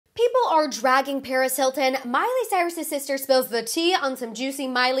are dragging Paris Hilton, Miley Cyrus' sister spills the tea on some juicy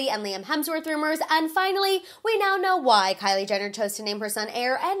Miley and Liam Hemsworth rumors, and finally, we now know why Kylie Jenner chose to name her son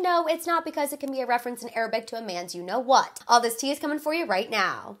Aire, and no, it's not because it can be a reference in Arabic to a man's you-know-what. All this tea is coming for you right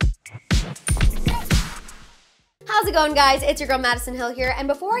now. How's it going, guys? It's your girl Madison Hill here, and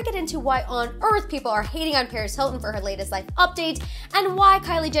before I get into why on earth people are hating on Paris Hilton for her latest life update and why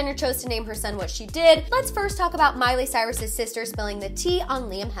Kylie Jenner chose to name her son what she did, let's first talk about Miley Cyrus' sister spilling the tea on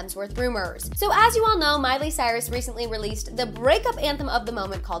Liam Hemsworth rumors. So as you all know, Miley Cyrus recently released the breakup anthem of the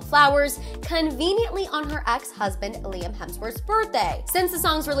moment called Flowers, conveniently on her ex-husband Liam Hemsworth's birthday. Since the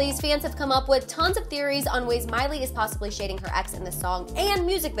song's release, fans have come up with tons of theories on ways Miley is possibly shading her ex in the song and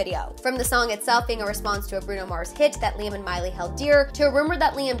music video. From the song itself being a response to a Bruno Mars hit that Liam and Miley held dear, to a rumor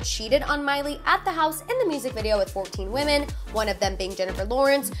that Liam cheated on Miley at the house in the music video with 14 women, one of them being Jennifer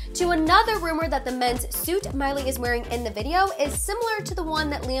Lawrence, to another rumor that the men's suit Miley is wearing in the video is similar to the one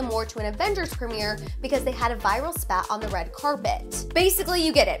that Liam wore to an Avengers premiere because they had a viral spat on the red carpet. Basically,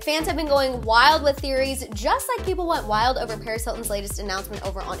 you get it. Fans have been going wild with theories, just like people went wild over Paris Hilton's latest announcement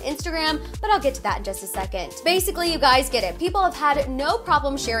over on Instagram, but I'll get to that in just a second. Basically, you guys get it. People have had no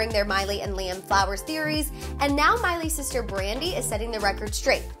problem sharing their Miley and Liam Flowers theories, and now Miley's sister Brandy is setting the record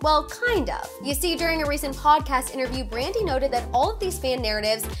straight. Well, kind of. You see, during a recent podcast interview, Brandy noted that all of these fan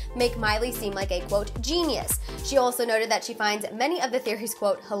narratives make Miley seem like a, quote, genius. She also noted that she finds many of the theories,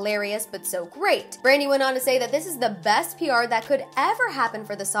 quote, hilarious but so great. Brandy went on to say that this is the best PR that could ever happen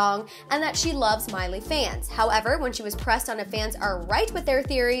for the song and that she loves Miley fans. However, when she was pressed on if fans are right with their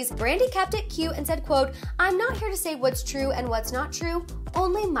theories, Brandy kept it cute and said, quote, I'm not here to say what's true and what's not true.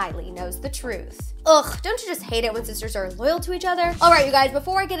 Only Miley knows the truth. Ugh, don't you just hate it when sisters are loyal to each other? Alright, you guys,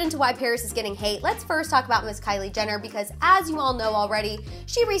 before I get into why Paris is getting hate, let's first talk about Miss Kylie Jenner because as you all know already,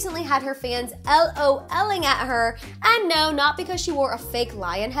 she recently had her fans LOLing at her, and no, not because she wore a fake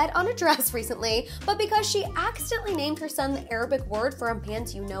lion head on a dress recently, but because she accidentally named her son the Arabic word for a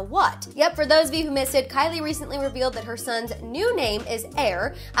man's you-know-what. Yep, for those of you who missed it, Kylie recently revealed that her son's new name is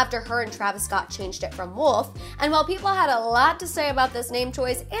Aire, after her and Travis Scott changed it from Wolf, and while people had a lot to say about this name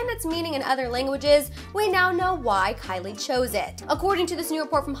choice and its meaning in other languages, we now know why Kylie chose it. According to this new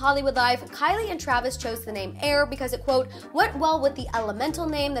report from Hollywood Life, Kylie and Travis chose the name Aire because it, quote, went well with the elemental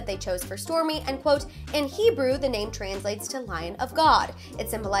name that they chose for Stormy, and, quote, in Hebrew, the name translates to Lion of God. It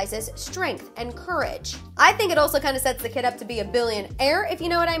symbolizes strength and courage. I think it also kind of sets the kid up to be a billionaire, if you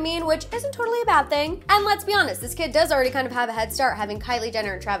know what I mean, which isn't totally a bad thing. And let's be honest, this kid does already kind of have a head start having Kylie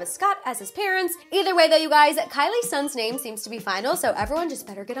Jenner and Travis Scott as his parents. Either way though, you guys, Kylie's son's name seems to be final, so everyone just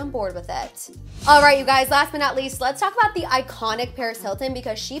better get on board with it. Alright, you guys, last but not least, let's talk about the iconic Paris Hilton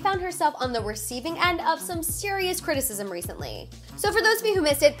because she found herself on the receiving end of some serious criticism recently. So for those of you who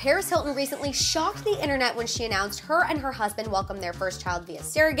missed it, Paris Hilton recently shocked the internet when she announced her and her husband welcomed their first child via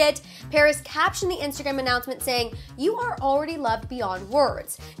surrogate. Paris captioned the Instagram announcement saying, "You are already loved beyond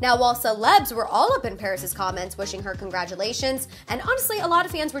words." Now, while celebs were all up in Paris's comments wishing her congratulations, and honestly a lot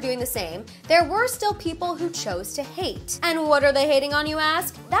of fans were doing the same, there were still people who chose to hate. And what are they hating on, you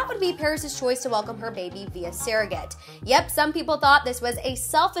ask? That would be Paris's choice to welcome her baby via surrogate. Yep, some people thought this was a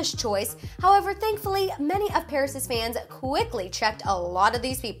selfish choice. However, thankfully, many of Paris's fans quickly checked a lot of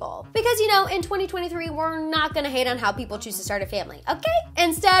these people. Because, you know, in 2023, we're not gonna hate on how people choose to start a family, okay?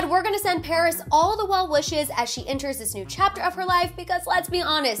 Instead, we're gonna send Paris all the well wishes as she enters this new chapter of her life because let's be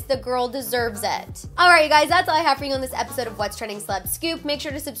honest, the girl deserves it. Alright, you guys, that's all I have for you on this episode of What's Trending Celeb Scoop. Make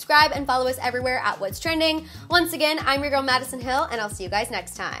sure to subscribe and follow us everywhere at What's Trending. Once again, I'm your girl Madison Hill, and I'll see you guys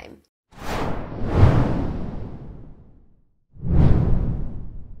next time.